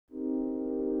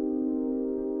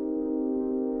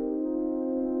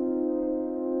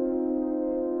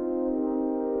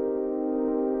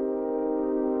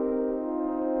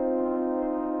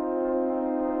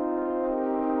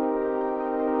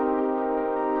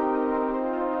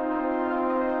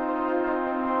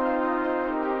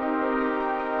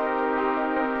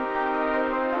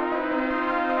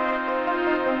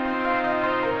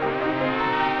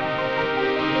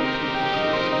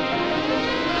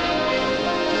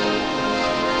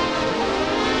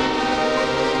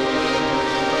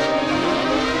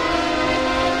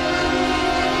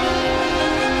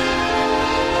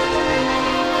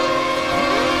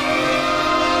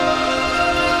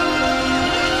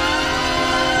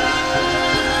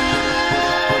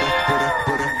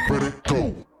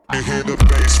hear the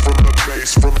bass from the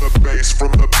bass, from the bass,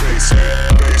 from the bass,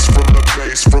 bass from the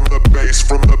bass, from the bass,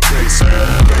 from the bass,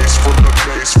 bass from the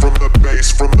bass, from the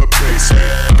bass, from the bass,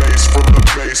 bass from the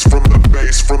bass, from the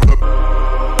bass, from the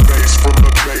bass, from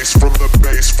the bass, from the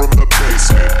bass, from the bass,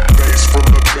 bass from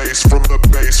the bass, from the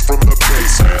bass, from the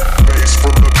bass, bass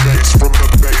from the bass, from the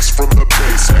bass, from the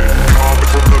bass, coming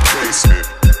from the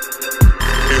basement.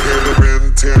 You hear the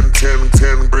bin 10, 10,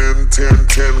 10, bin 10,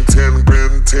 10, 10,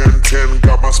 bin 10, 10.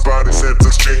 Got my spotty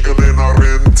senses jingling. I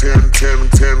rin 10, 10,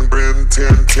 10, bin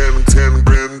 10, 10, 10,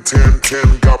 bin 10,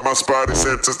 10. Got my spotty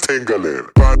senses tingling.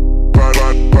 Got my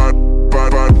senses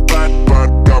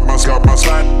tingling. Got my senses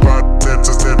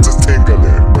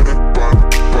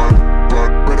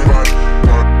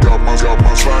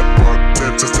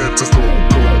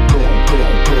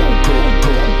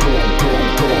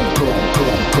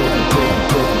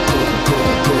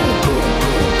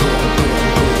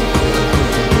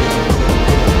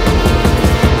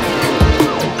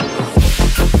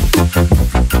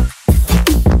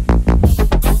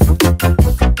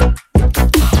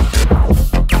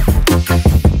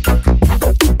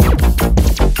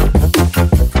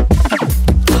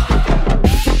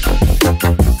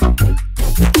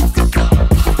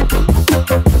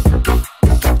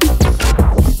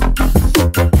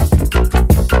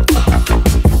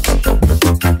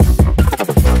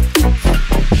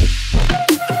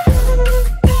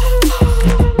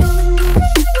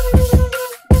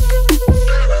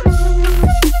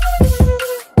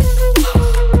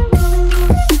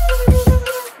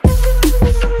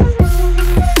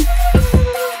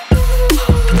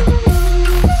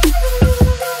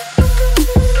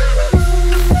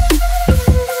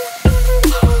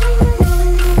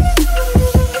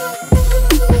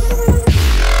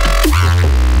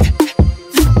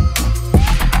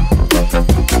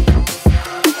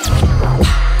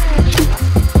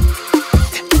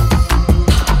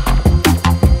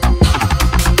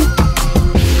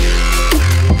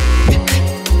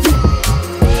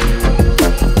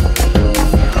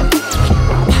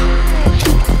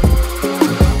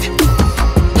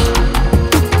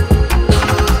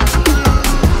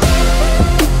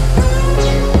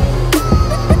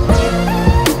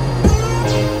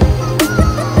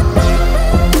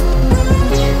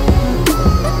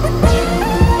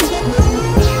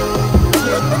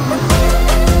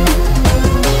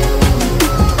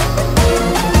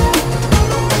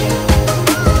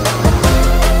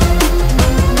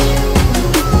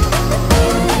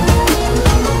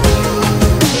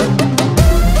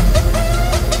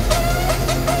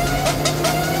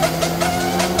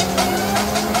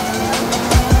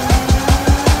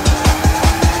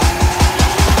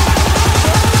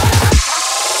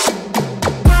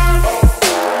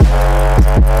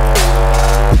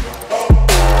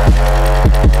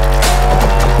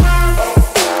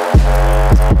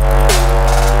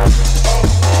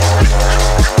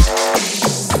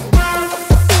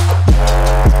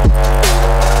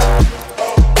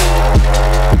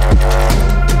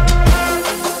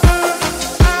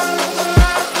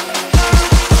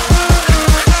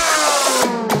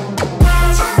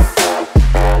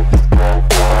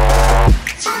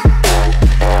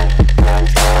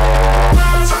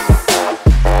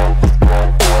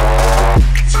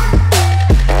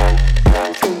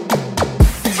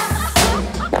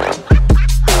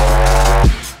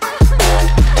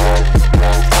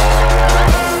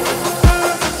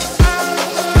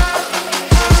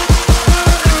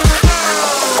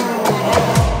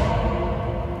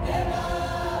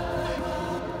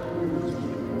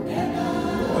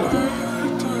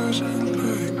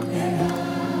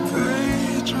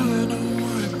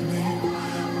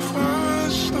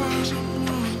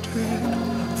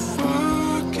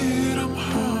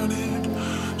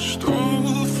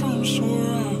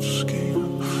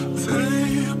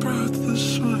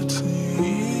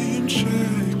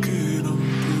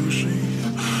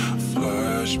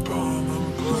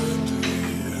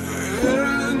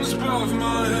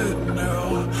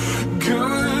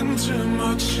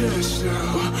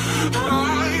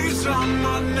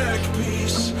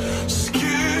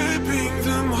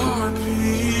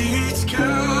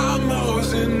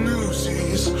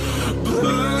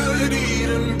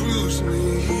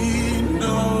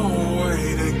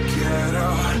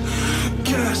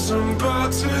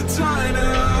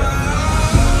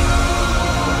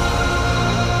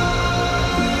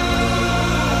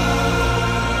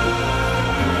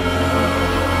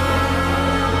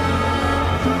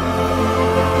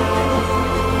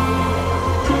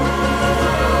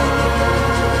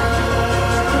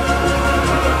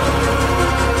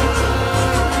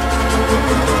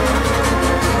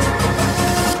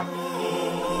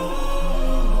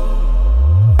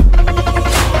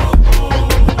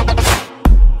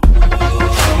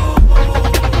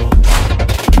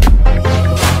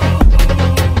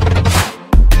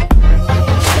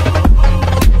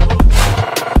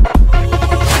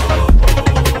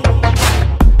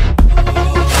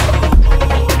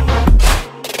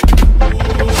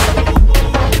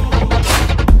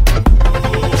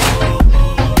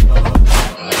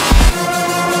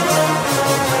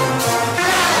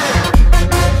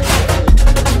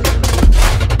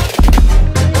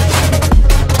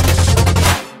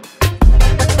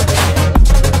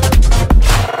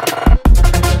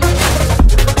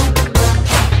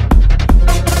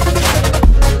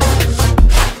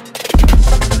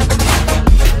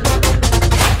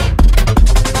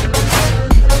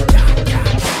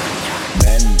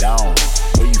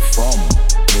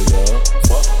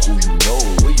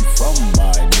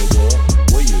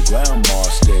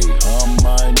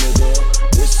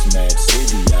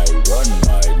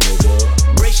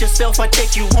myself, I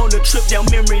take you on a trip down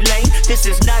memory lane. This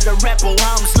is not a rap on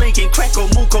how I'm slinging crack or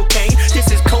moon cocaine.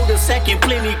 This is cul-de-sac and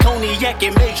plenty cognac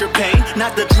and major pain.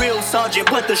 Not the drill sergeant,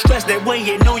 but the stress that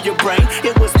weighing on your brain.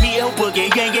 It was me, El Boogie,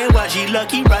 Yang and YG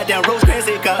Lucky. Ride down Rosecrans,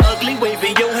 it got ugly.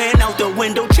 Waving your hand out the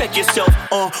window, check yourself.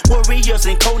 Warriors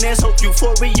and Conans, hope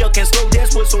euphoria can slow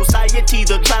dance with society.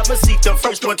 The driver seat, the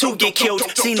first one to get killed.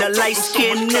 Seen a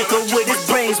light-skinned nigga with his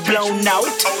brains blown out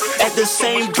at the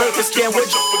same burger stand where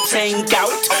hang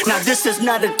out. Now this is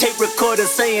not a tape recorder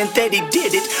saying that he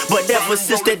did it, but ever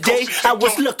since that day I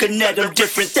was looking at him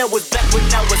different. That was back when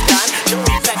I was 9, took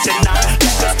me back to 9.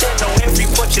 Back up stand on every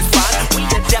punch is fine. We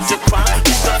adapt to crime.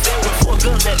 Back up there with 4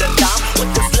 guns at a time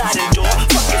with the sliding door.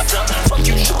 Fuck it up, fuck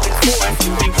you shooting for if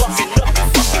you be walking up the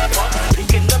fucking pump,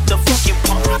 picking up the fucking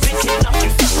pump, picking up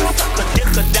your fucking sucker,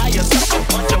 dick or die or suck a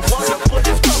bunch of water. Where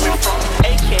it's coming from?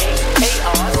 AK,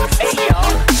 ARs,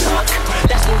 AR, tuck.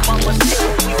 That's what mama said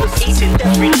when we was eating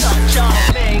every lunch. Oh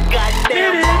man,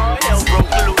 goddamn, all hell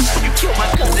broke loose. You killed my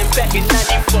cousin back in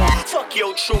 94. Fuck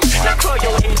your truth. Now crawl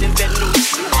your head in that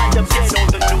noose. You wind up dead on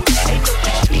the news. Ain't no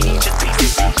treaty, just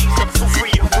pieces, BGs up for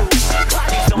free and rules.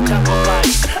 Bodies on top of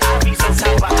bodies, IVs on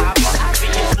top of IVs.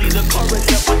 Obviously the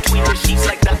coroner between the sheets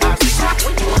like the Osleys.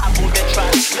 When you hop on that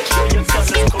trot, make sure your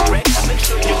color's correct. Make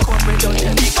sure your corporate don't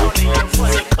have me calling your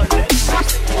money collect.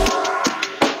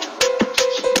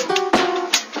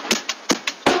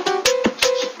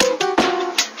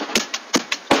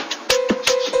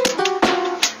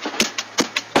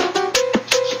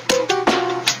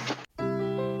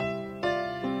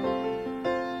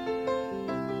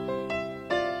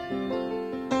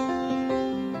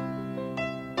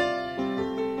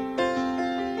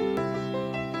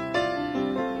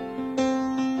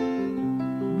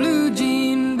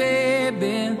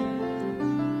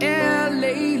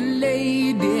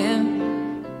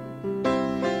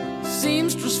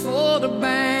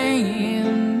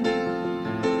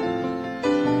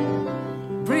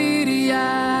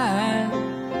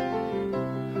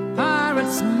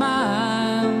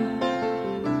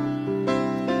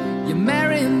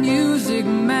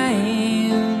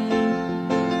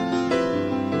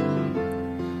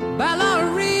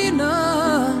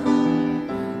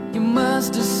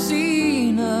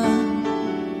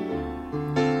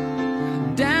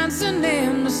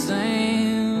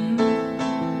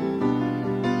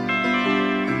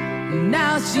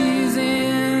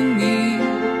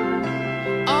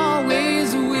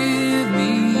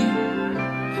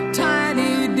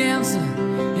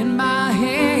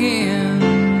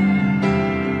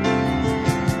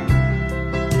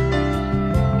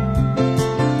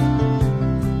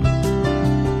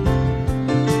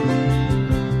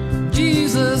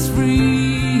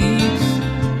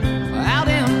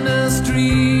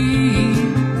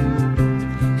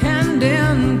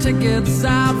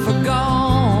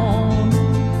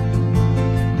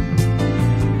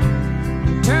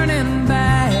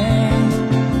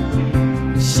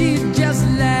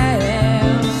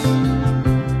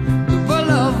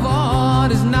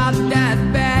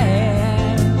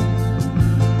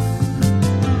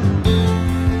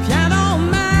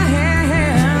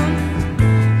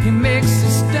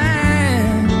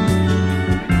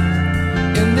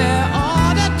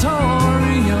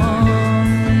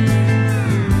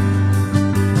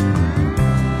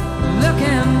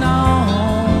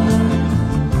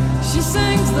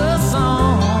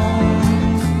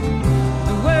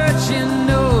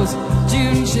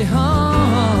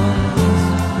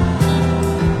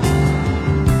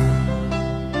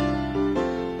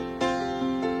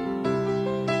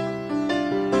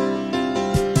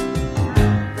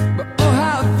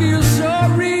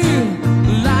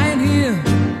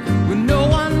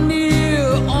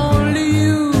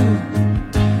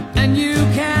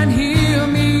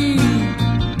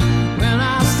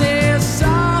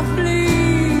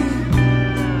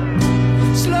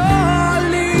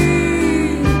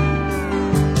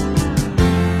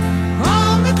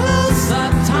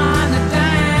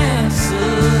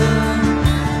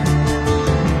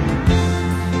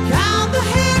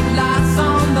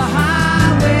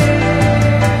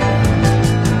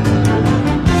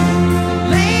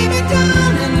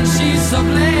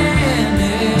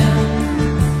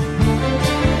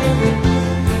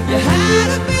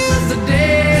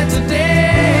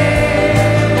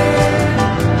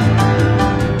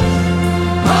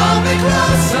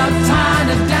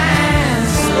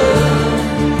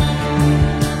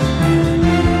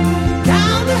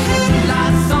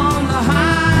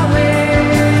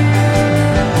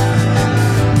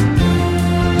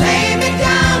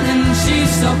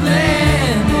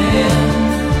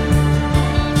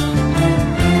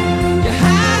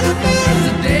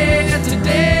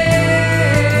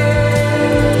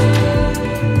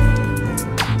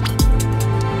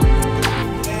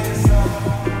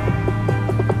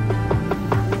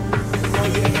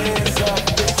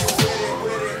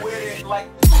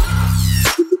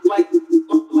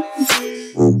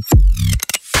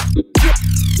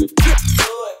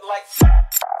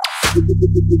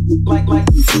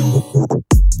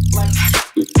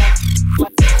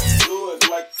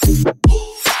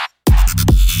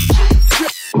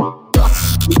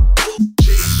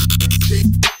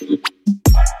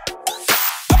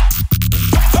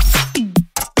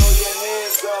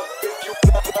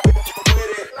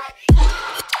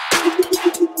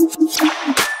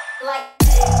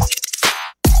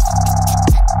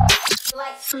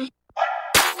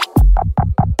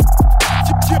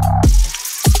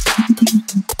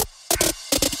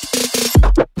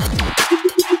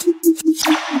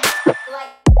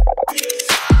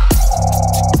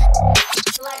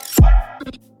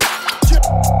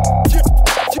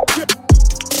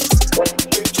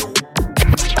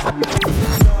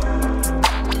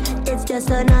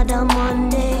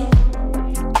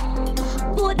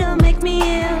 make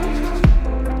me ill.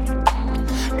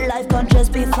 Life can't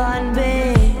just be fun,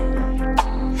 babe.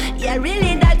 Yeah,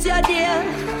 really, that's your deal.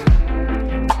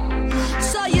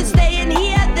 So you staying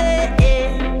here, there.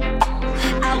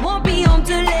 I won't be home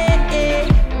too late.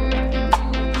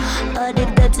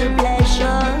 Addicted to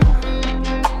pleasure.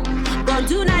 Gonna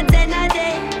do nothing a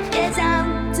day. Yes,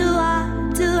 I'm too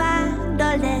hard to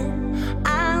handle it.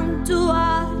 I'm too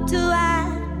hard to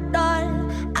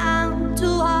handle. I'm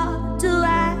too hard to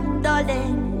handle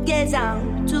it. Yes,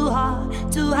 I'm too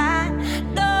hard to handle.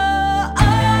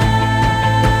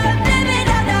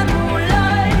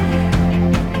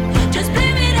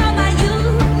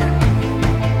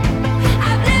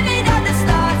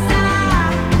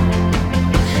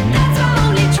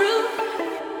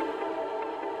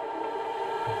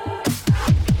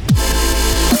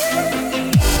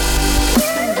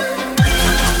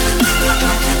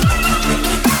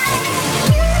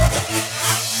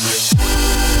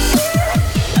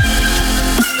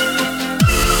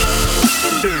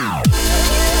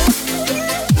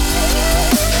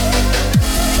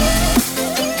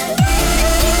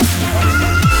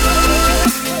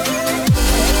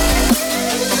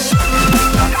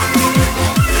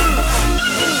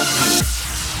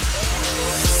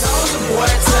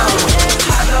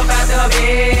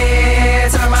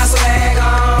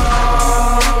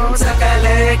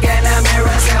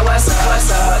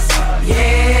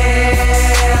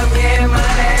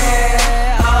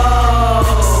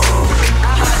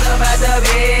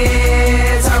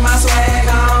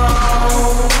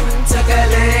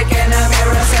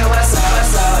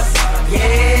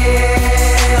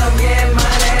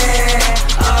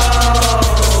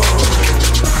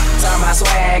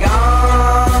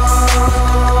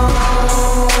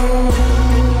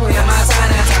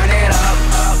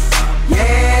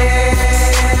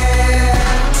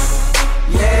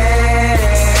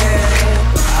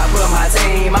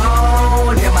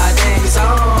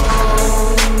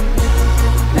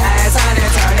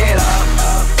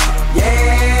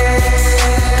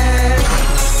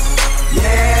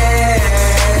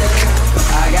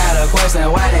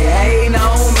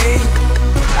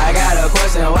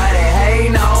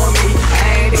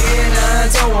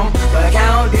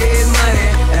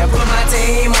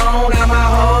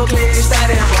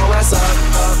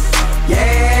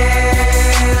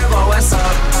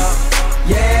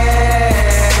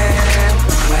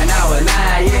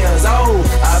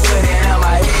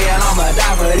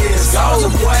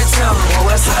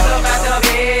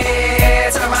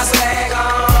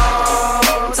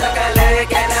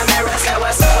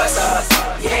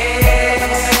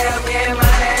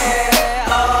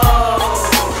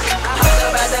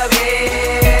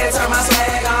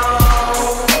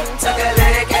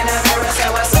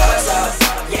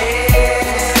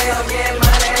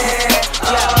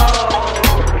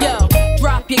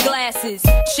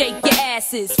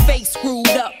 Face screwed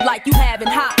up like you having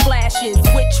hot flashes.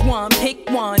 Which one? Pick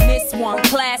one. This one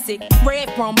classic.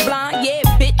 Red from blind, yeah,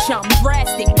 bitch, I'm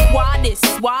drastic. Why this?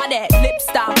 Why that? Lip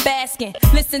stop asking.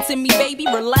 Listen to me, baby,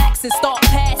 relax and start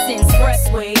passing.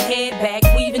 Expressway, head back,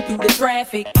 weaving through the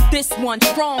traffic. This one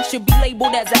strong should be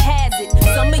labeled as a hazard.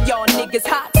 Some of y'all niggas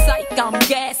hot psych, I'm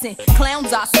gassing.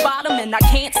 Clowns, I spot them and I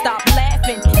can't stop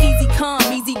laughing. Easy come,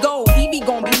 easy go, Evie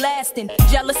gon' be lasting.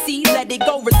 Jealousy, let it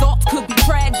go, results could be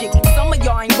tragic. Some of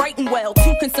y'all ain't writing well,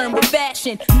 too concerned with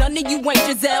fashion. None of you ain't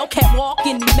Giselle, can't walk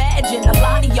and imagine. A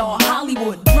lot of y'all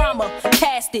Hollywood drama,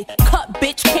 cast it. Cut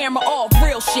bitch camera off,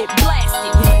 real shit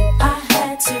blasted. I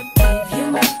had to give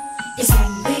you up. It's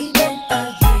only been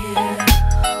a year.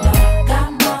 Now I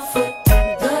got my foot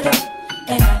through the door,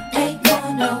 and I ain't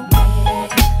going nowhere.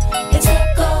 It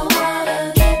took a while to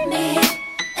get me,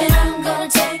 and I'm gonna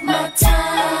take my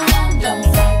time. Don't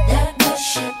fight that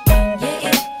bullshit when you're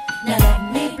in. Now let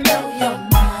me blow your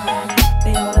mind.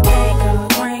 They wanna make her,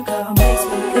 drink her, makes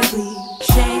me the bleed.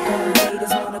 Shake her,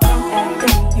 haters wanna come after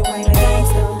me. You ain't a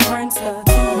gangster, prankster,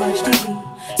 too much TV.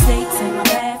 Snakes in my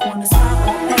bath, wanna stop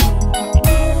the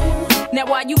pain. Now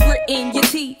why you gritting your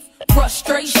teeth?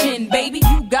 Frustration, baby,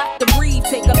 you got to breathe.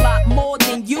 Take a lot more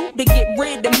than you to get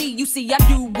rid of me. You see, I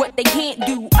do what they can't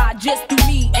do, I just do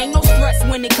me. Ain't no stress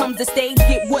when it comes to stage,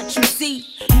 get what you see.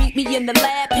 Meet me in the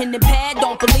lab, pen and pad,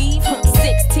 don't believe.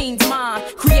 16's mine,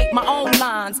 create my own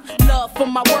lines. Love for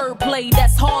my wordplay,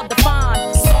 that's hard to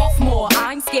find. Sophomore,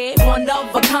 I ain't scared, one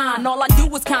of a kind. All I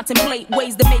do is contemplate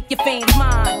ways to make your fans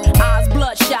mine. Eyes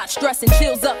bloodshot, stress and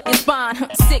chills up your spine.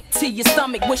 Sick to your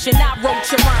stomach, wishing I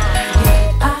wrote your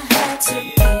rhyme. I had to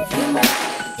give you up.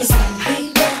 It's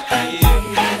only been a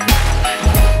year.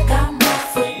 Now I got my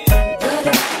foot through the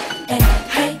door, and I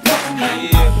ain't going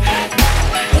nowhere.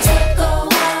 It took a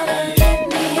while to get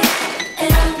me,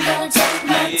 and I'm gonna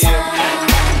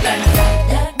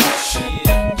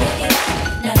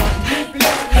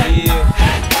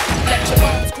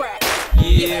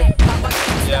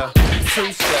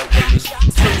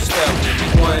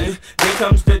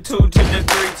to the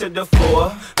 3 to the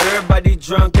 4. Everybody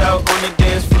drunk out on the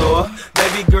dance floor.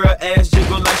 Baby girl ass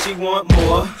jiggle like she want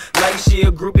more. Like she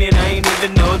a groupie and I ain't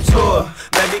even no tour.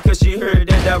 Maybe cause she heard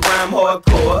that I rhyme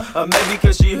hardcore. Or maybe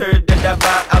cause she heard that I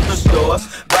buy out the stores.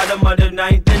 Bottom of the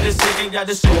ninth in the city got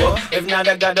the score. If not,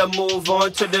 I gotta move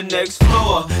on to the next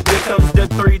floor. Here comes the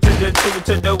 3 to the 2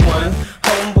 to the 1.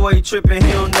 Homeboy tripping,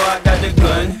 he don't know I got the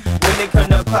gun. When it come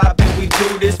to poppin', we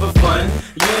do this for fun.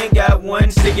 You ain't got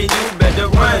one stick and you better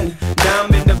run. Now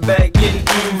I'm in the back getting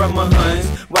eaten from my huns.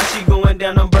 While she going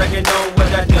down, I'm bragging on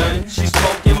what I done. She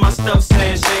smoking my stuff,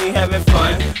 saying she ain't having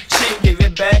fun. She give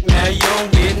it back, now you don't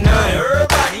get none.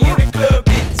 Everybody in the club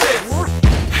get tips.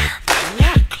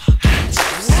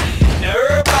 Now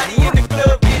everybody in the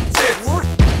club get tips.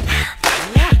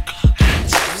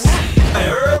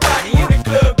 Everybody in the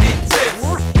club get tips.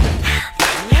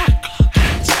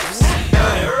 Now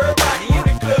everybody in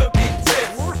the club get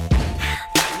tips.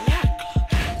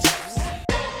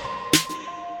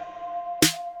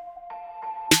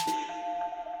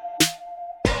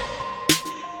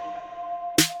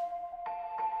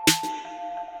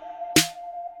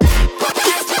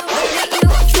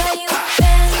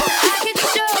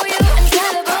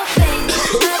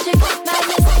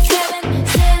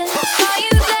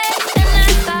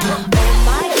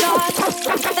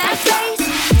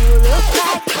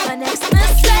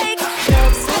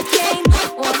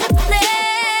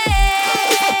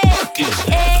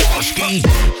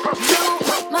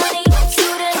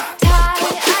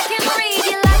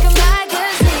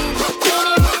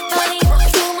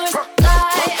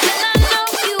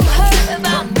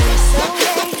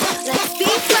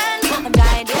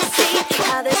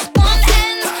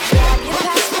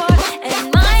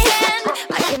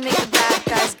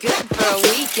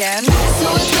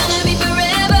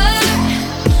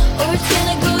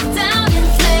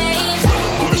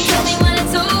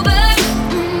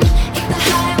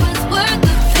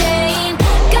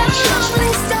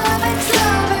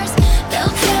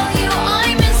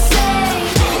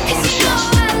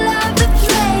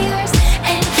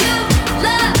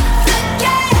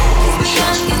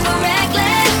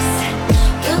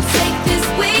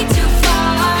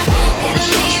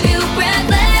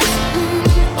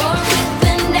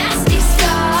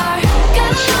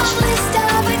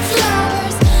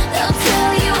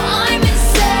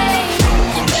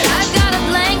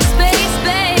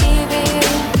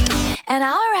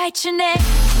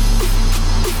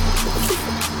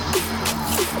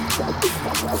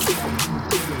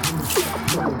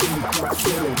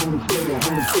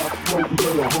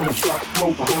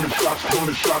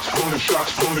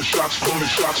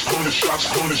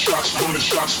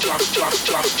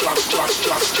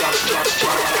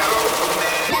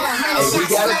 Hey, we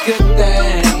got a good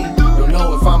thing. Don't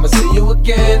know if I'ma see you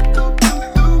again,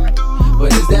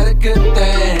 but is that a good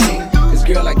thing? Cause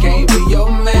girl, I can't be your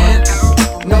man.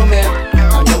 No man,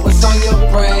 I know what's on your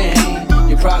brain.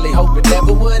 You probably hope it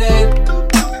never would end.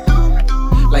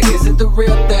 Like, is it the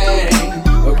real thing?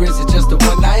 Or is it just a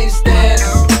one night stand?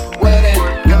 Well then,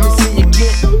 let me see you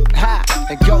get high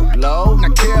and go low. Now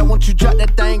girl, won't you drop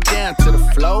that thing down to the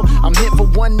floor? I'm here for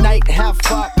one night, how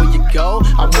far will you go?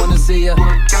 I wanna see you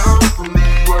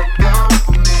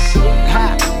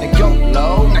high and go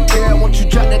low. Now girl, won't you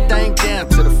drop that thing down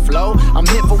to the floor? I'm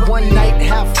here for one night,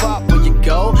 how far will you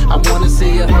go? I wanna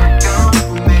see you.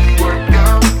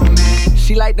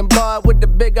 She like them boys with the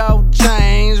big old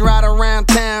chains, ride around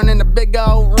town in the big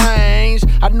old range.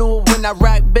 I knew it when I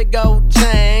rock big old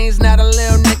chains. Now the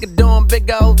little nigga doing big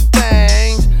old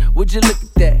things. Would you look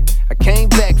at that? I came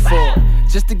back for it,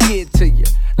 just to get to you,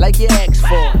 like you asked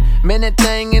for it. Man, that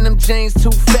thing in them jeans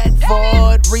too fat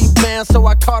for it. Rebound, so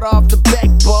I caught off the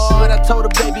backboard. I told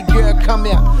her, baby girl, come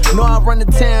here. Know I run the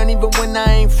town even when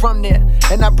I ain't from there.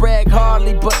 And I brag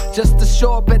hardly, but just to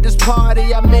show up at this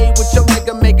party I made with your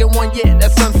nigga making one, yeah,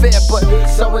 that's unfair, but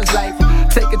so is life.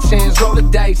 Take a chance, roll the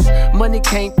dice. Money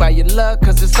can't buy your love,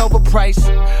 cause it's overpriced.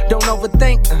 Don't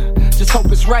overthink, just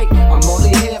hope it's right. I'm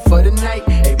only here for the night.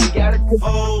 Hey, we got a good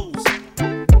hoes.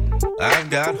 I've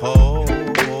got hoes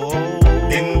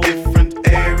in different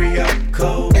area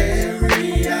codes.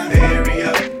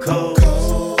 Area codes.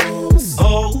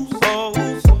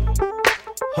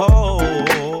 Hoes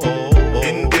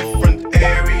in different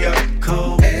area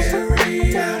codes.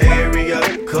 Area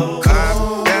codes.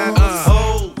 I've got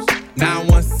hoes.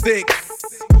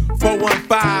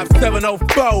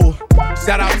 916-415-704.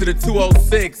 Shout out to the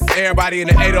 206. Everybody in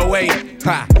the 808.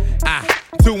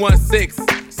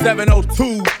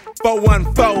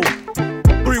 216-702-414.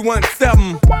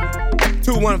 317,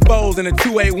 214s and the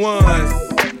 281s.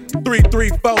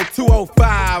 334-205.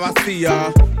 I see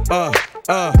y'all.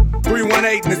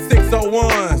 318 and the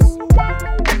 601s.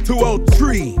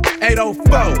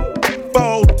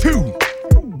 203-804-402.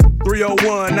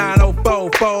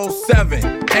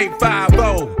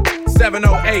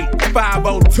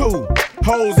 301-904-47-850-708-502.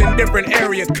 Hoes in different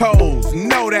area codes.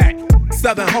 Know that.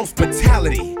 Southern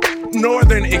hospitality.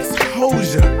 Northern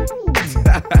exposure.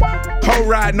 Hoe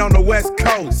riding on the West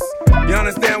Coast. You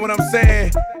understand what I'm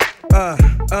saying?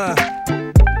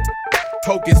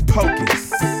 Hocus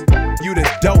pocus. You the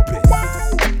dopest.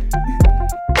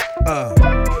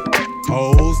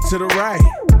 Hoes to the right.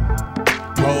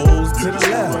 Hoes to the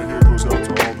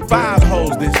left. 5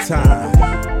 hoes this time.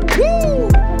 Woo!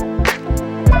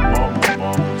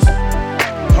 Mamas.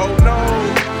 Ho no.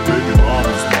 Baby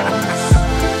mamas.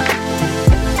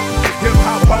 Hip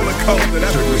hop roller coaster.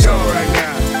 That's what we on right now.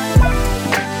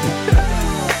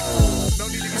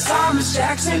 Thomas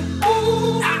Jackson,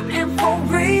 ooh, I am for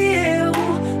real.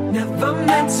 Never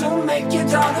meant to make your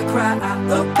daughter cry. I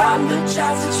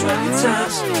apologize a trillion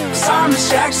times. Thomas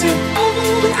Jackson,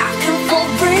 ooh, I am for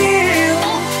real.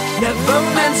 Never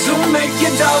meant to make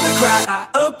your daughter cry. I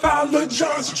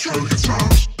apologize a trillion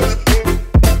times.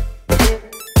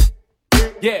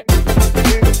 Yeah.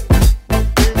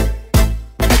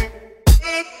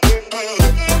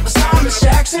 Thomas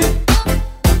Jackson,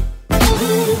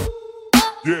 ooh.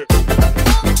 Yeah.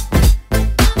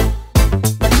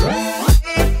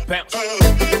 Bounce.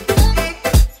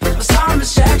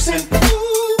 Thomas Jackson,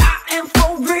 ooh, I am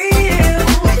for real.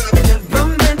 Never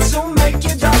meant to make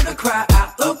your daughter cry.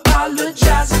 I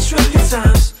apologize a trillion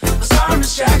times.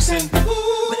 Thomas Jackson, ooh,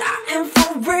 but I am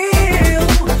for real.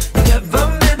 Never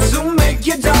meant to make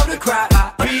your daughter cry.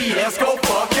 BS, go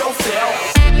fuck yourself.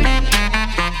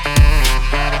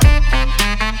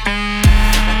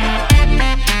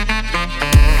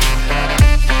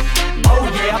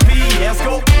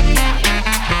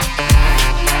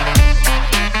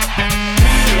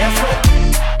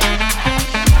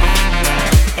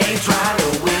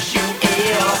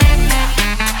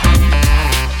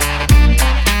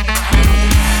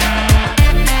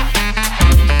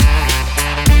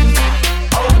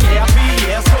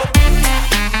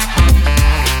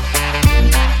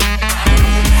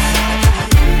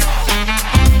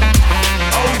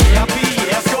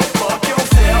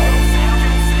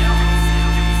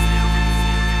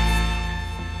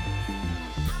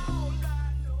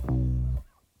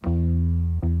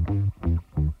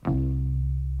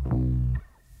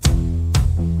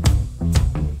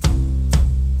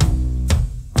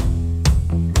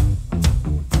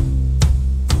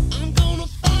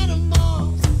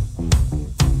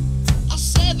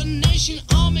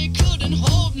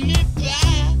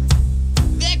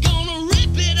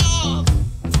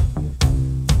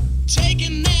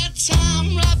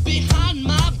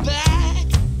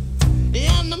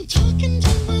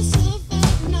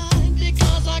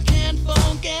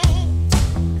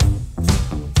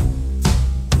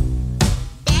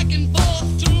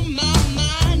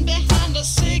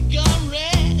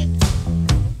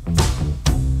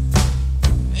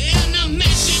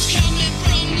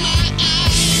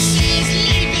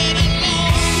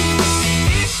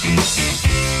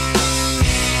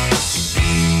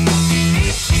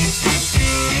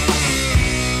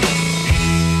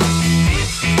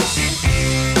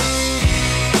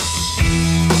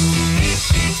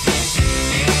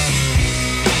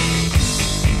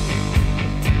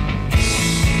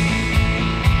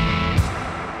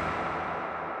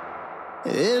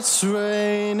 It's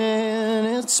raining,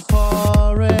 it's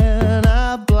pouring,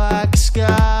 a black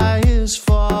sky is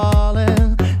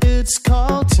falling, it's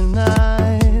cold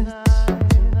tonight.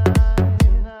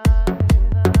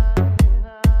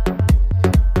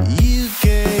 You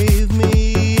gave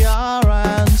me your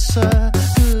answer,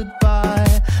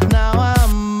 goodbye, now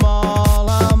I'm all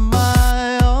on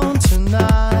my own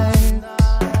tonight.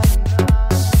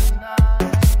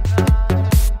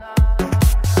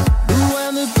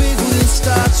 When the big wheel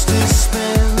starts to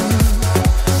spin,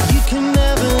 you can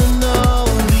never know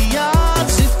the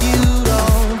odds. If you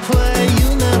don't play,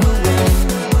 you never win.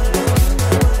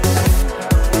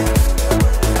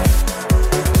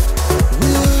 We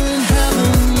were in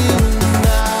heaven, you and I,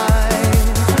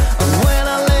 and when I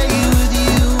lay with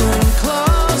you and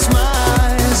close my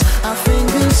eyes, our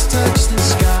fingers touch the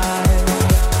sky.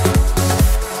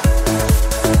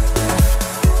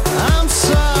 I'm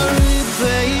sorry,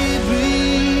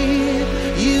 baby,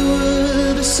 you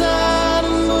were the sun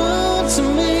and moon to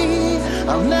me.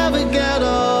 I'll never get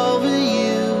over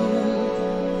you,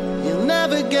 you'll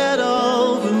never get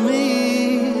over me.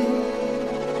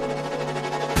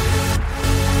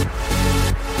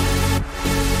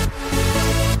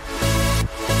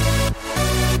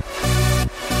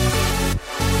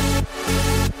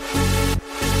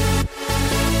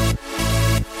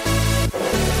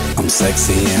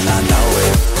 sexy and I know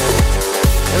it.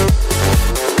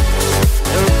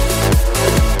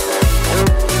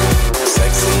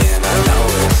 Sexy and I know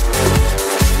it.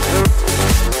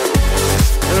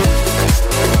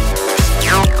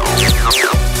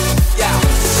 Yeah,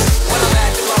 when I'm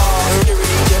at the mall,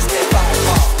 security just can't fight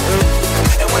them all.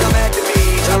 And when I'm at the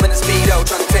beach, I'm in a Speedo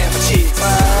trying to tan for cheeks.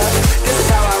 This is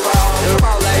how I roll. Come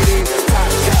on, ladies, it's time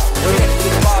to go. We're headed to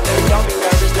the bar, baby, don't be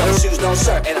nervous. No shoes, no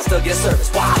shirt, and I still get service.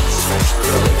 Watch.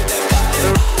 Girl, look at that body.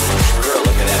 Girl,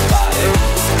 look at that body.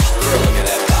 Girl, look at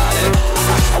that body.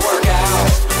 I work out.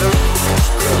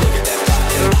 Girl, look at that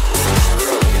body.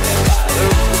 Girl, look at that body.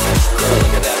 Girl,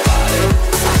 look at that body.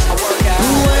 I work out.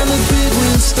 When the big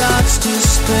wheel starts to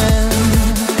spin,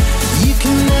 you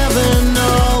can never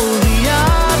know the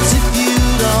odds. If you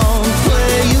don't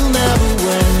play, you'll never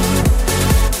win.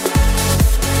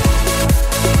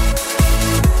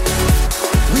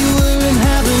 We were in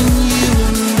heaven, you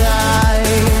and I.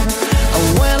 And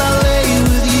when I lay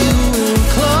with you and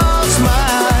close my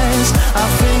eyes,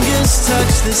 our fingers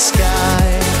touch the sky.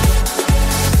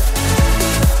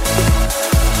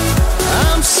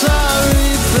 I'm sorry,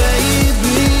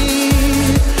 baby.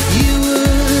 You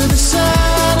were the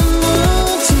sun and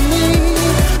moon to me.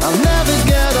 I'll never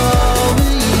get over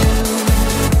you.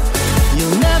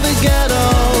 You'll never get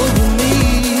over me.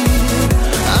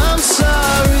 I'm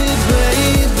sorry,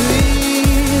 baby.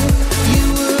 You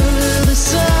were the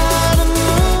sun and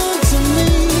moon to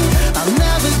me. I'll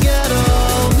never get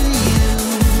over you.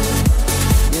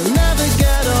 You'll never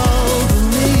get over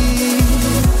me.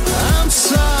 I'm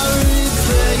sorry,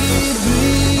 baby.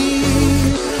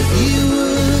 You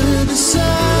were the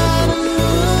sun and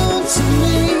moon to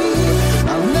me.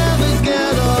 I'll never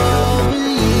get over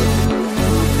you.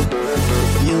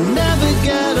 You'll never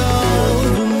get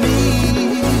over me.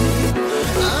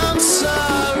 I'm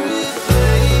sorry,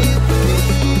 baby.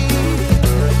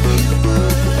 You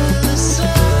were the sun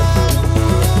and moon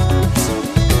to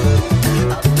me.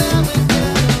 I'll never get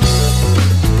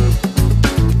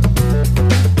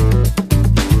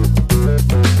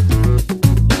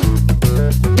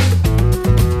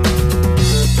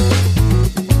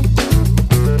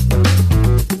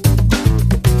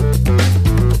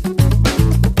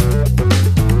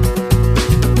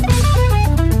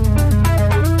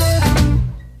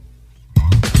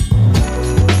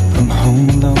I'm home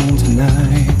alone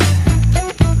tonight.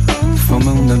 Full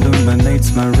moon illuminates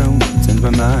my room and my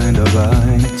mind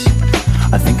alright.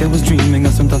 I think I was dreaming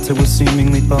of some thoughts that were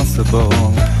seemingly possible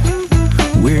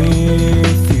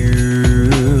with you.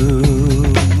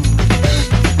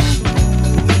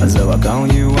 So I call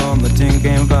you on the tin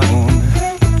can phone.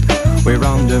 We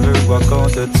rendezvous a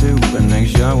 1:45 and make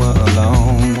sure we're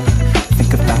alone.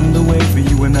 Think I found a way for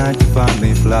you and I to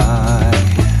finally fly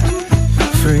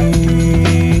free.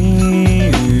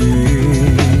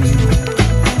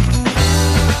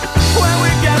 When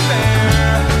we get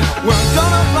there, we're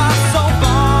gonna fly so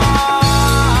far,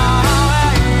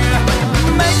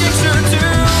 making sure to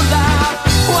laugh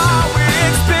while we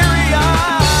experience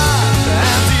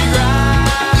anti-gravity.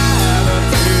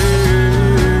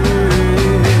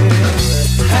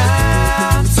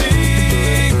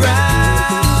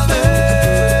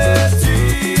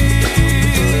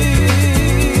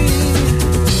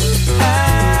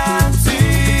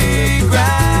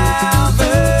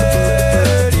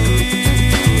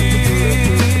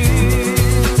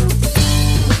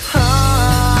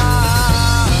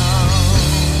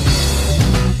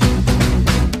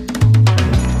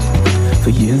 For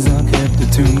years I kept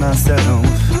it to myself.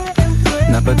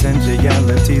 Now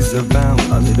potentialities abound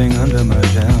are living under my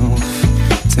shelf.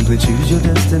 Simply choose your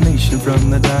destination from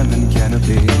the diamond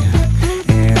canopy,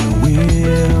 and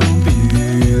we'll be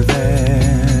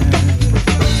there.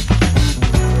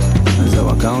 So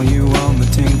I call you on the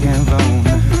tin can phone.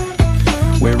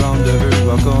 We're rendezvous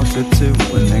a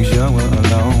 1:45 and make sure we're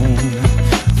alone.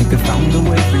 Think I found a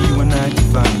way for you and I to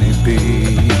finally be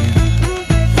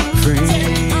free.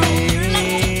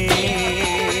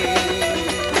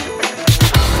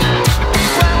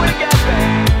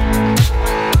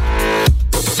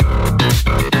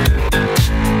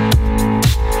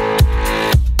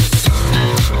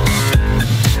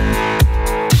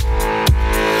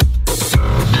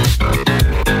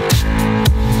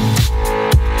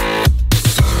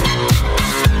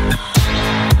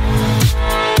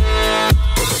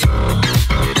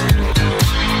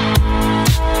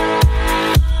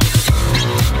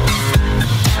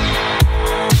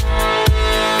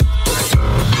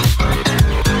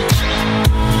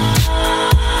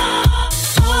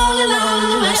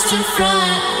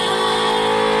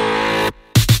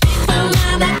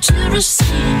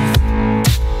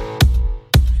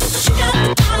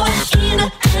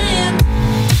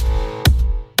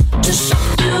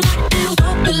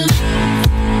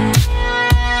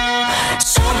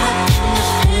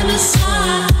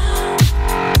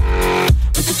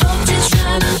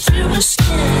 But you were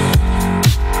scared,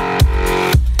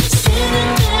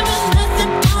 standing there with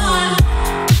nothing on.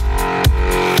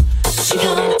 She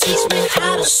gonna teach me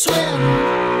how to swim.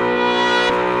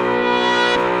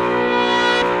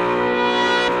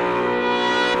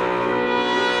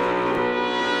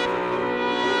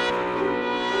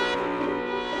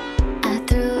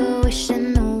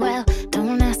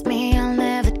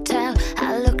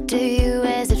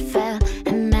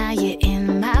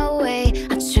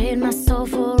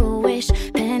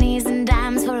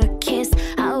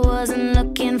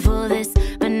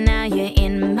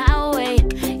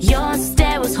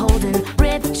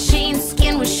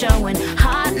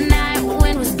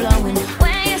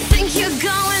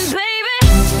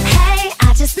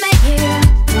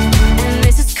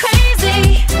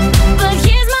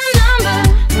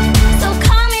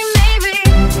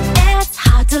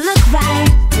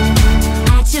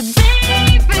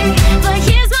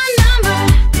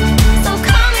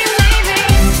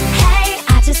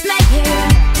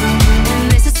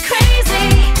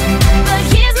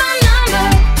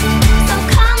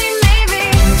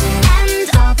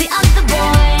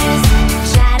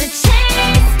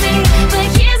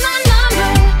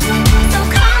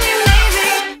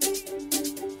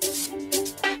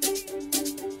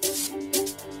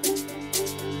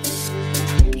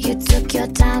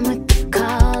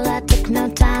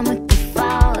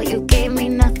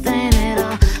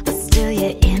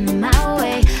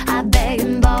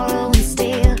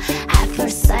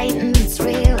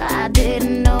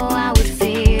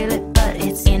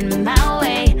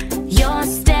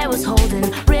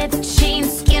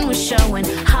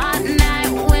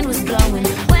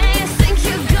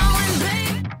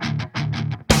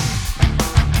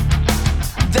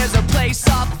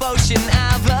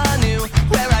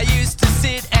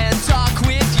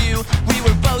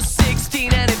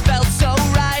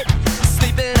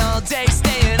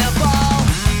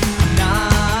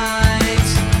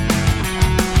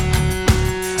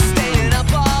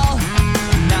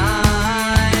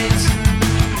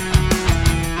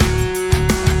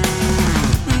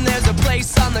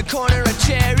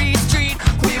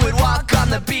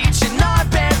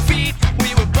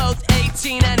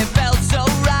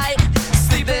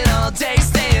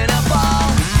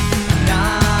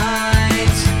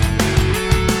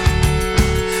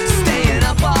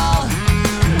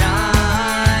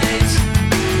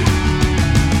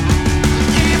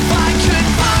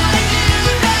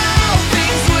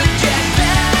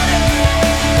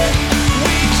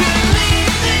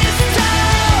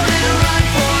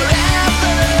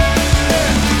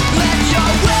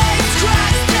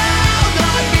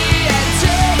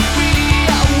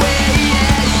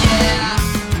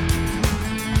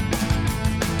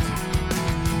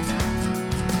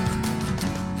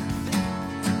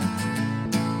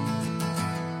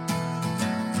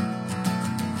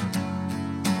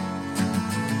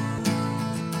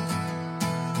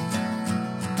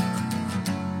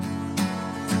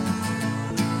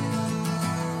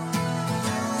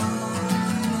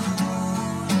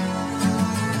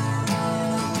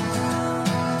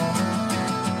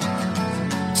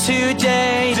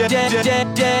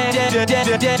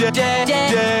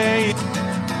 Today,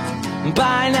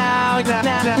 by now,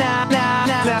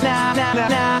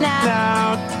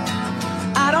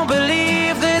 I don't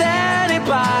believe that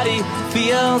anybody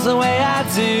feels the way I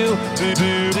do.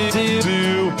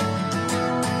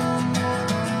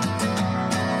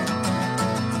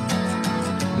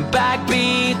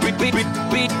 Backbeat, beat, beat, beat,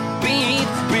 beat, beat,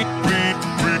 beat, beat,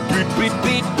 beat,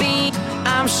 beat, beat.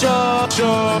 I'm sure.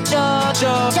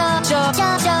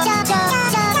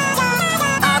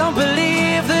 I don't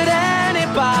believe that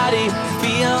anybody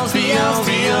feels.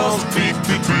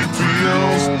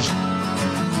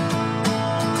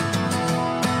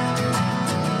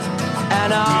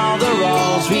 And all the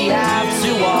roads we have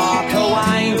to walk are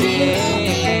winding,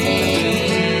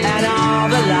 and all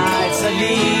the lights that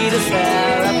lead us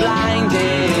there are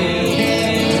blinding.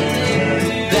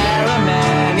 There are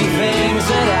many things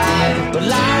that I would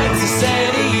like to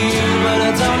say to you, but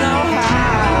I don't know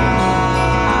how.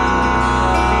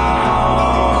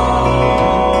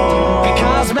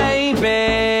 Because maybe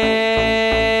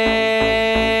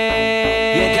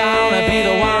you're gonna be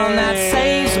the one that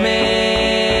saves me.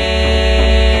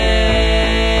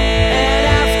 And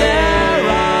after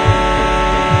all,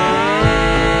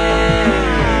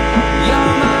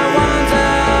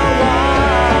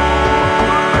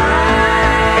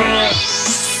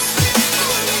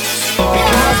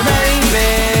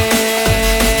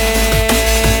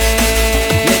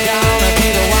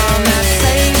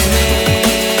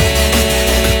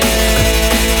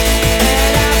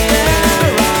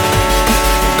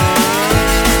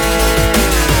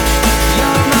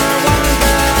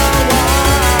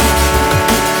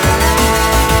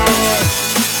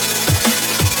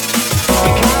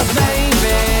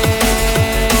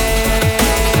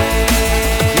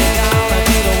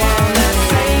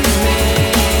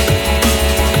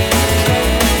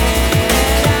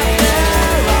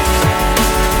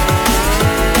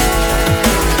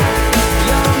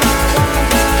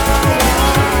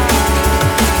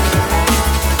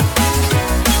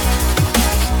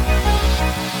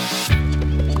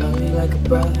 like a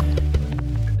brother,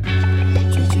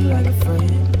 treat you like a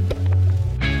friend,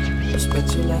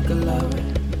 respect you like a lover.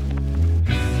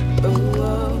 Oh,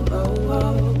 oh, oh,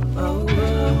 oh, oh,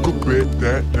 oh. You could bet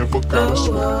that, never gotta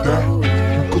sweat that.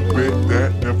 You could bet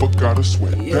that, never gotta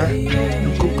sweat that.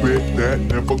 You could bet that,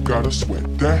 never gotta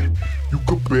sweat that. You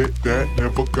could bet that,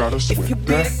 never gotta sweat that. If you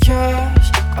be the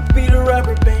cash, I'll be the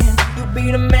rubber band. You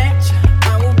be the match,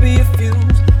 I will be a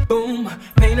fuse. Boom,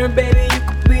 painter, baby, you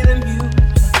could be the muse.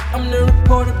 I'm the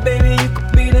reporter, baby, you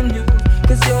could be the news.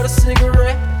 Cause you're the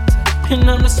cigarette, and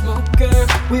I'm the smoker.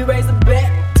 We raise the bet,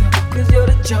 cause you're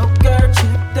the joker.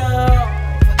 Chipped off,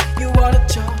 you are the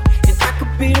chalk. And I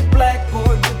could be the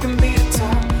blackboard, you can be the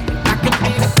top. And I can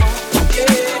be the phone,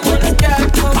 yeah. When the sky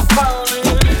comes falling,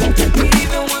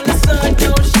 even when the sun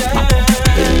don't shine,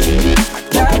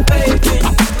 I got faith in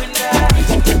you and I.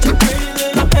 Put your pretty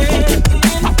little hand in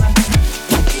mine.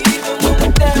 Even when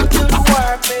I'm down to the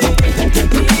wire, baby.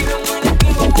 Even when I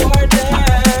give a war down,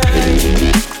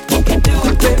 you can do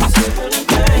it, baby, simple and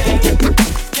plain.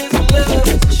 This love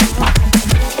is a show.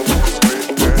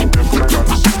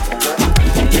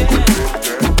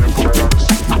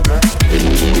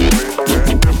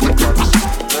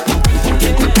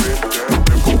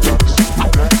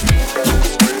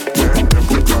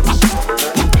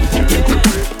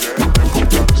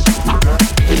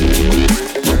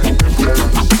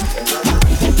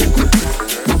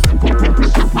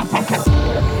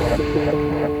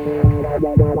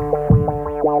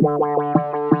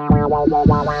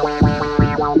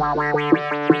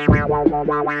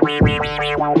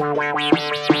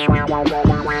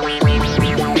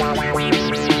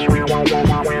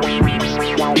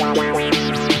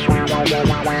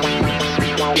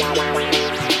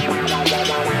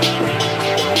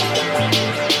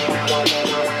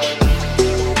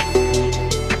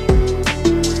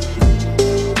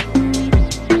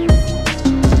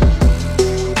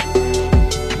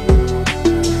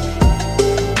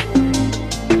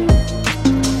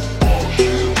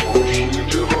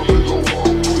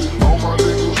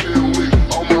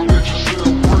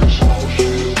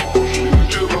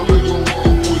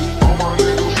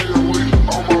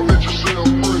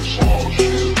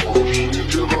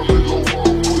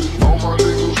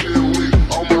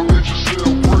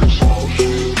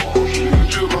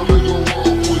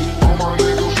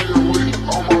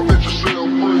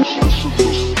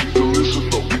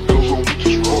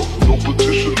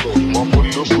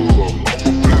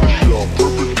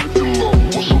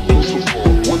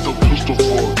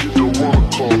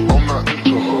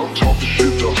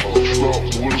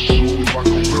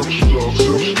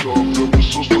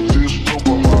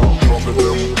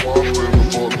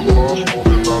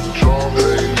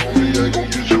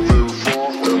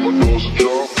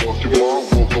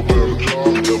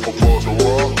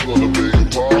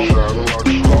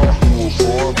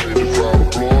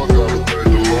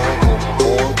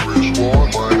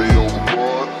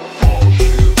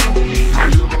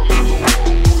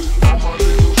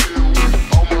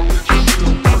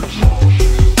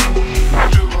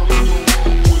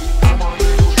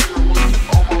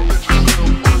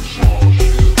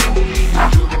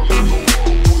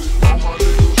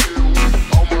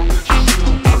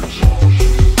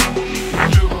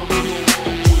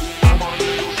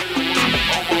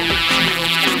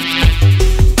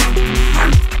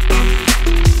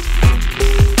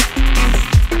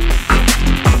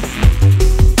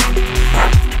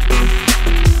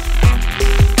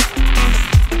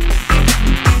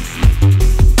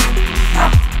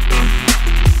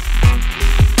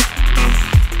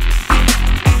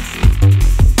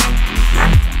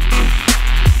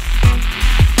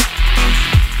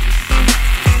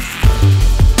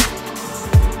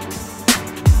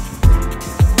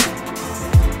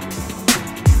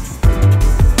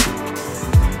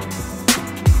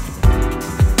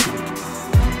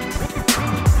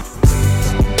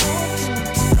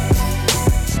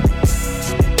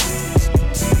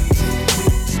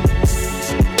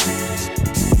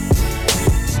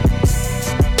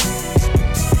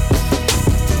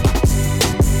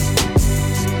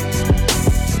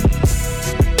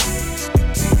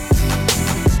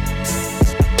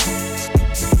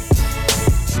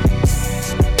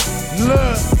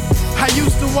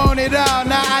 it all,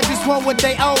 now I just want what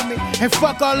they owe me. And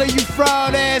fuck all of you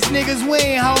fraud ass niggas, we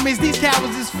ain't homies. These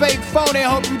cowards is fake phony,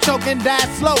 hope you choke and die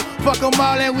slow. Fuck them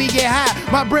all and we get high,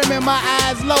 my brim and my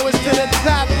eyes lowest to the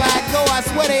top I go. I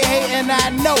swear they hatin', I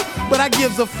know, but I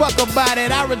gives a fuck about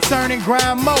it. I return and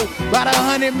grind more, about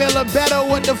 100 mil or better,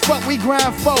 what the fuck we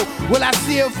grind for? Will I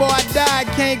see it before I die?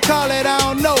 Can't call it, I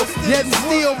don't know. Yet and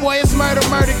still, boy, it's murder,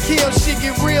 murder, kill. Shit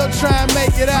get real, try and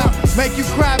make it out. Make you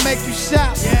cry, make you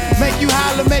shout, make you holler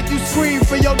dollar make you scream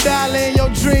for your dollar and your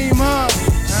dream, huh?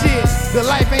 Shit, the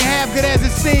life ain't half good as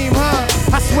it seem, huh?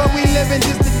 I swear we living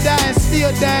just to die and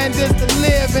still dying just to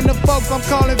live. And the folks I'm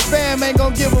calling fam ain't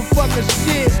gon' give a fuck a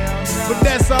shit. But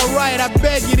that's alright, I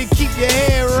beg you to keep your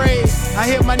head raised. I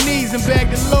hit my knees and beg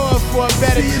the Lord for a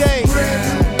better day. Brand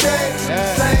new day,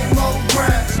 same old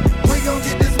grind. We gon'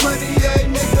 get this money, yeah,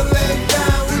 nigga, lay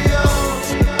down, we on.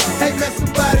 Hey man,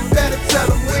 somebody better tell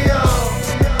them we on.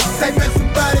 Hey man,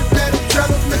 somebody better tell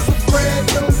them it's a brand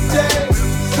new day,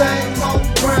 same old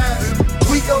grind.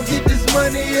 We gon' get this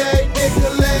money, yeah, nigga,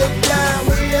 lay down,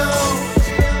 we on.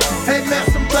 Hey man,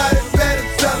 somebody better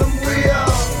tell them we on.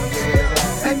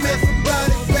 Hey man,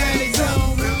 somebody better tell them.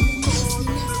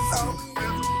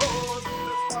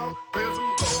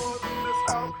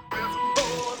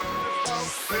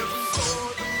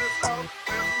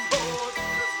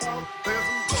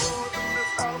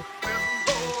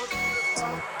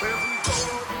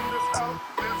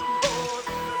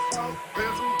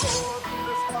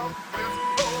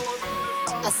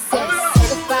 I said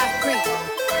certified free,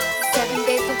 7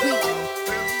 days a week.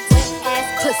 Wet ass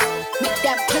pussy, make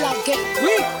that pull out gate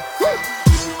weak.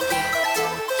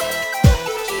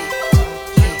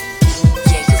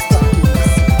 Yeah, just fucking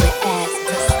this wet ass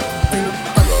pussy. When I'm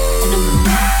fucking and I'm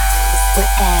not, this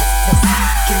wet ass pussy.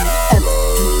 Give me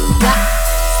everything you got,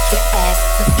 wet ass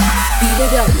pussy. Beat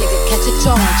it up, nigga, catch a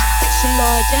charge. Extra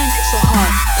large and extra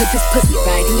hard. Put this pussy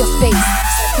right in your face.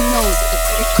 Who knows the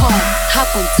credit card? Hop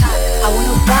on top, I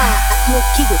wanna ride. I feel a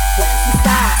key with what's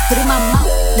inside. Put in my mouth,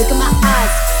 look in my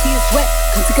eyes. See it's wet,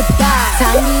 come take a dive.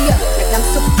 Tie me up like I'm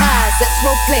surprised. Let's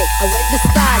role play, I read the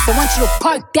skies. I want you to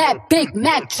park that Big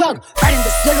Mac truck right in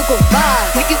this little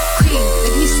garage. Make it cream,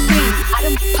 make me scream. I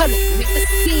don't puddle, make the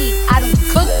scene. I don't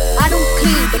cook, I don't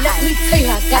clean, but let me tell you,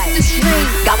 I got this ring.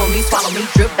 Gobble me, swallow me,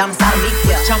 drip down inside of me.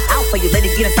 Yeah. Jump out for you, let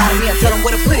it get inside of me. I tell them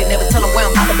where to put it, never tell them where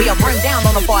I'm about to be. I burn down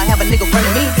on them before I have a nigga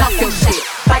running me. Talk your shit,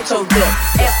 bite your lip.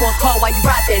 Ask for a call while you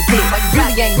ride that dick. While you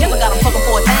really ain't never got a fucking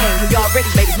for a thing. You already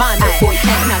made his mind up before he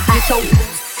came. Now get your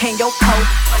hang your coat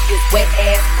on this wet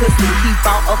ass pussy. He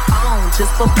bought a phone just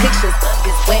for pictures of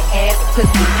this wet ass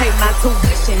pussy. Pay my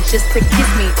tuition just to kiss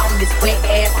me on this wet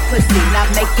ass pussy. Now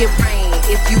make it rain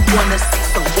if you wanna see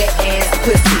some wet ass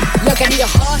pussy. Look, I need a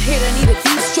hard hit, I need a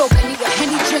deep stroke, I need a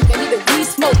Henny drink, I need a weed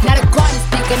smoke, not a garden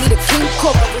snake, I need a king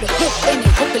cobra with a hook in it,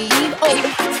 hope it lean over.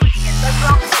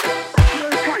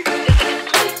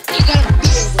 You gotta be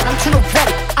there when I'm tryna wet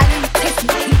it. I didn't taste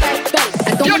me, he right back.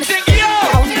 I don't wanna stay, I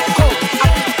wanna go, I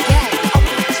wanna gag, I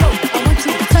wanna choke. I want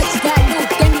you to touch that little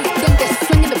thing that's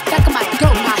swinging the back of my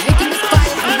throat. My hick in this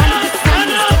fire, and I need the sun,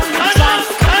 it's going to dry.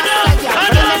 Come outside, yeah,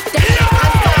 I'm running that thing.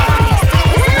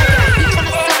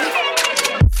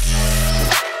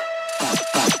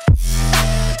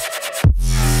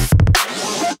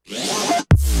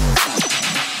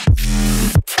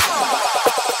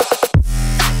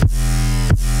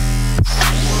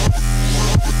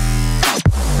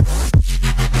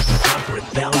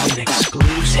 Rebellion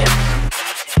exclusive.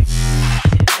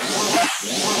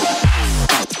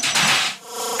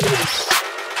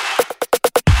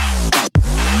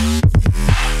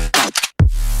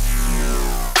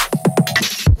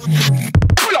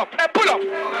 Pull up, pull up.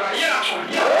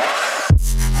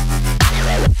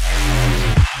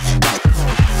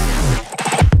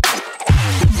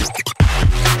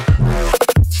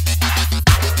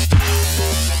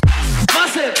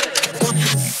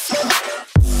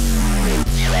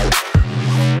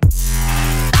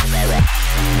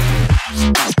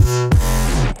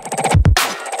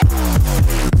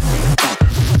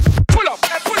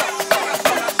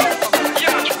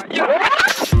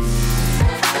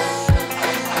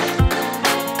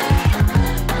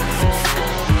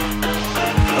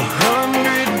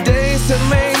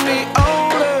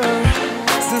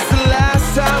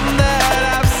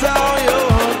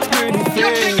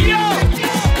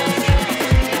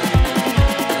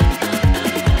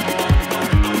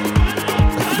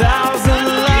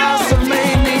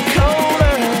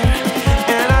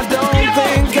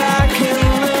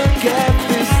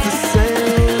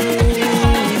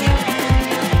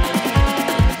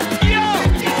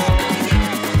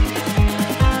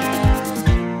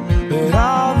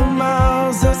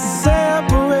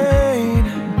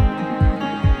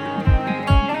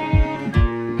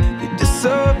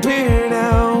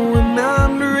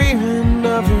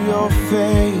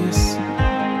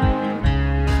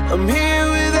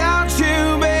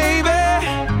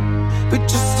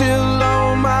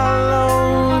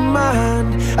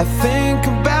 I think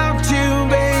about you,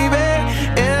 baby,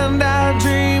 and I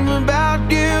dream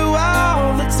about you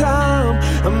all the time.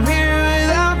 I'm here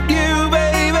without you,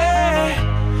 baby,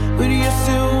 but you're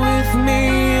still with me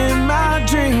in my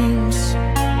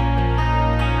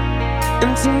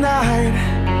tonight.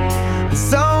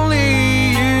 It's only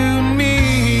you and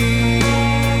me.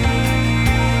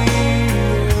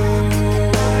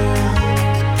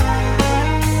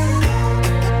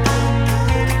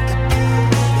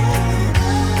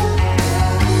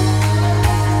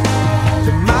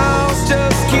 The miles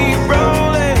just keep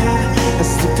rolling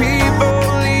as the people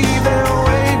leave their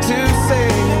way to say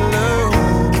hello.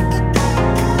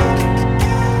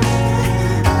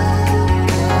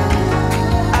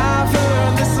 I've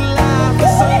heard this life is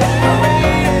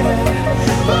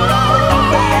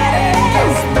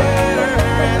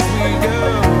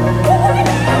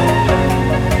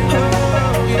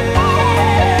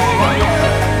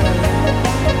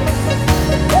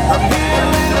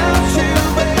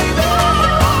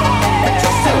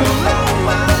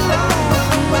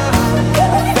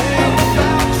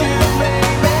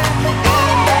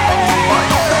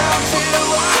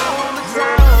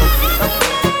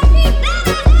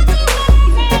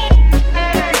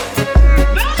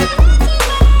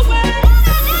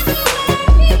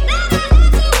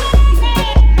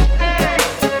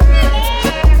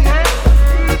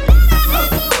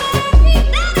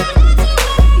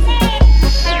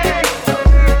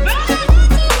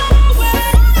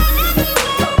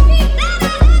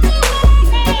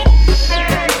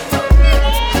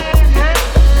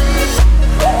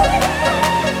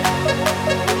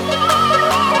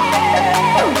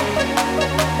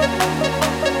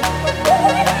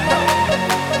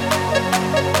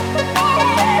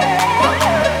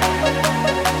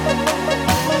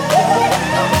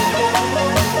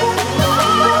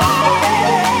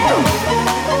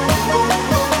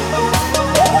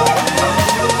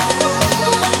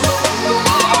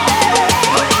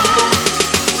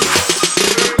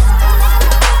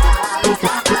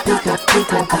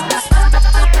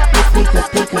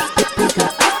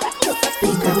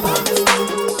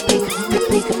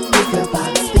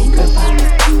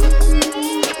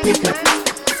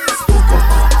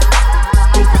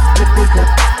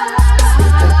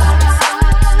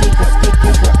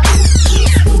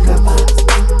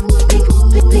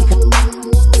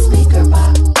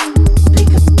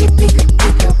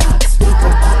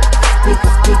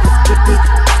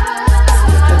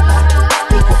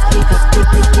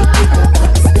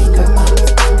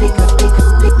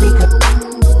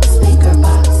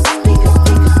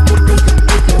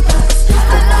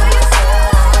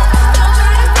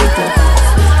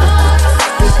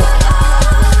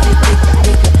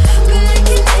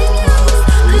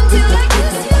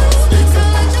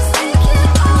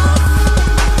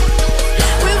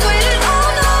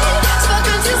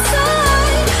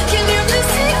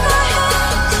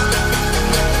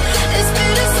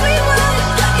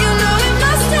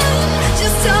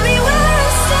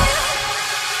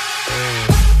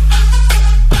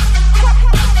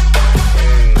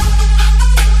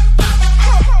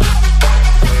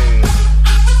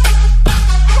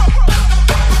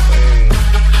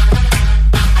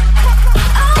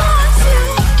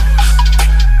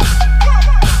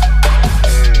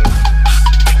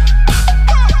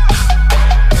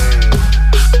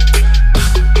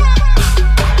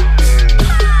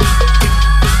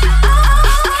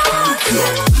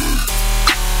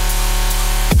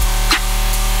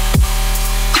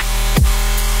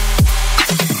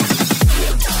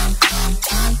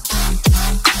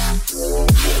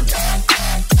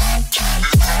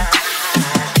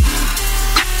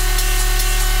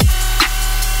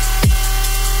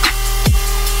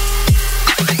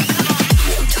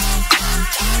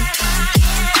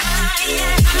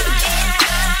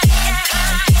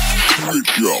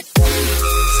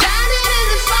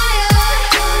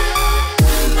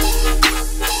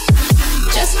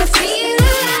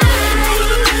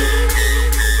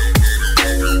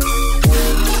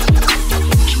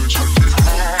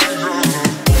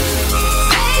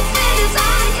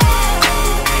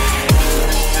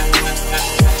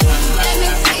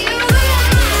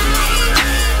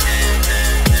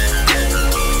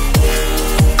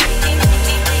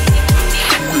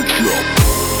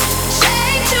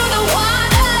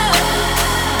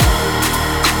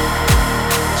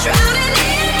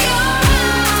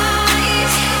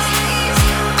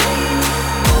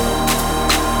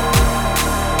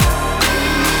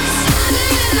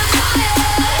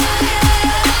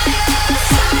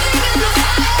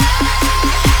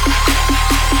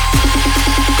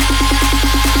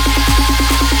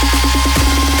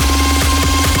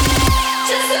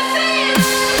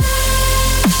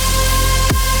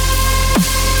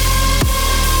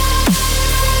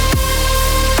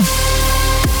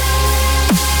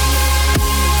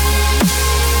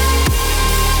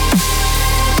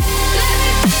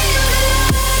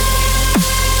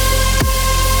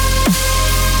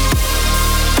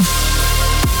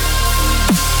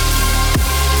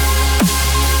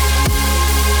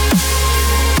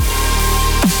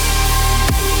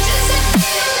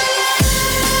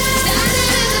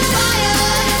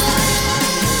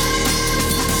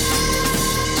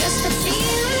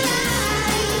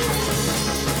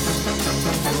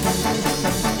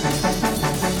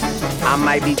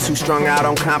might be too strung out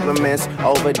on compliments,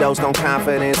 overdosed on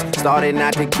confidence. Started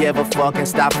not to give a fuck and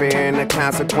stop fearing the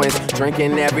consequence.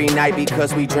 Drinking every night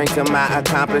because we drink to my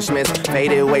accomplishments.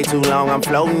 Faded way too long, I'm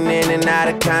floating in and out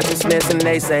of consciousness. And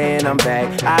they saying I'm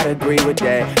back, I'd agree with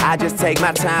that. I just take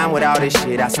my time with all this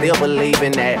shit, I still believe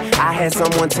in that. I had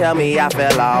someone tell me I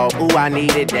fell off, ooh, I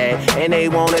needed that. And they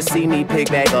wanna see me pick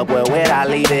back up, well, where'd I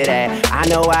leave it at? I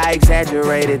know I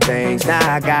exaggerated things,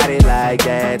 now I got it like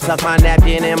that. Tuck my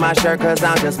napkin in my shirt cause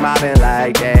I'm just mobbing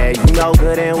like that. You know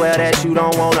good and well that you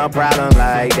don't want a problem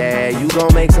like that. You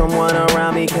gon' make someone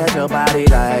around me catch a body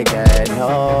like that.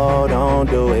 No, don't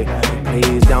do it,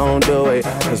 please don't do it.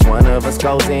 Cause one of us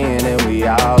goes in and we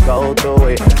all go through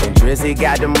it. And Drizzy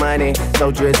got the money,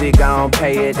 so Drizzy gon'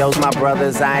 pay it. Those my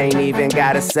brothers, I ain't even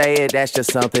gotta say it. That's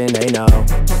just something they know.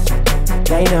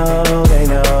 They know, they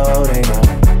know, they know.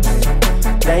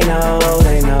 They know,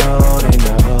 they know, they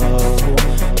know.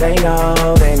 They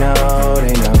know, they know,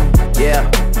 they know. Yeah,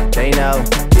 they know,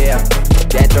 yeah.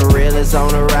 That the real is on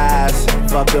the rise.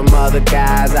 Fuck them other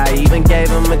guys. I even gave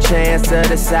them a chance to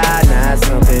decide. Nah, it's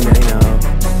something they know.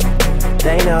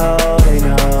 They know, they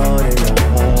know, they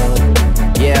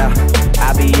know. Yeah,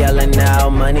 I be yelling out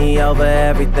money over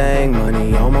everything,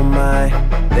 money on my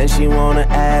mind. Then she wanna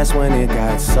ask when it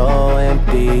got so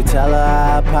empty. Tell her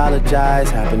I apologize,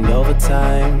 happened over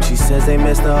time. She says they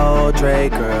missed the whole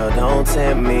Drake, girl, don't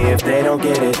tempt me. If they don't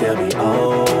get it, they'll be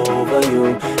over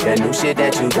you. That new shit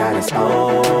that you got is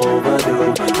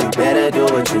overdue. You better do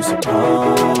what you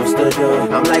supposed to do.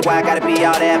 I'm like, why I gotta be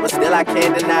all that? But still I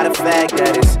can't deny the fact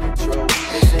that it's true.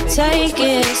 Take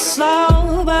it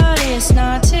slow, but it's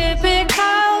not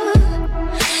typical.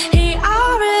 He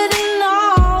already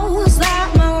knows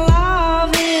that my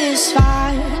love is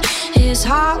fire. His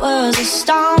heart was a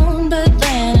stone, but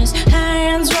then his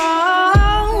hands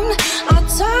rolled. I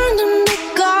turned him to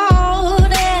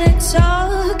gold and it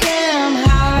took him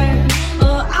higher.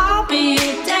 But I'll be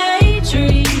a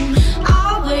daydream,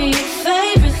 I'll wear your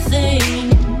favorite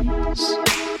things.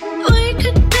 We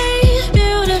could be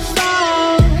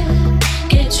beautiful,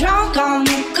 get drunk on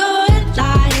the good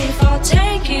life. I'll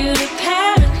take you to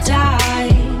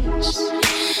paradise.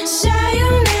 Say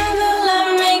you'll never let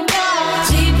me go.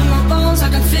 Deep in my bones I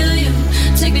can feel you.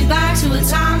 Take me back to a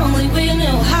time only we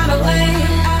knew how to wait.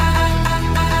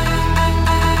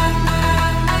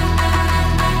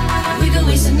 We could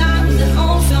waste a night with an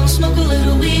old film, smoke a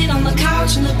little weed on the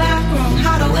couch in the back room.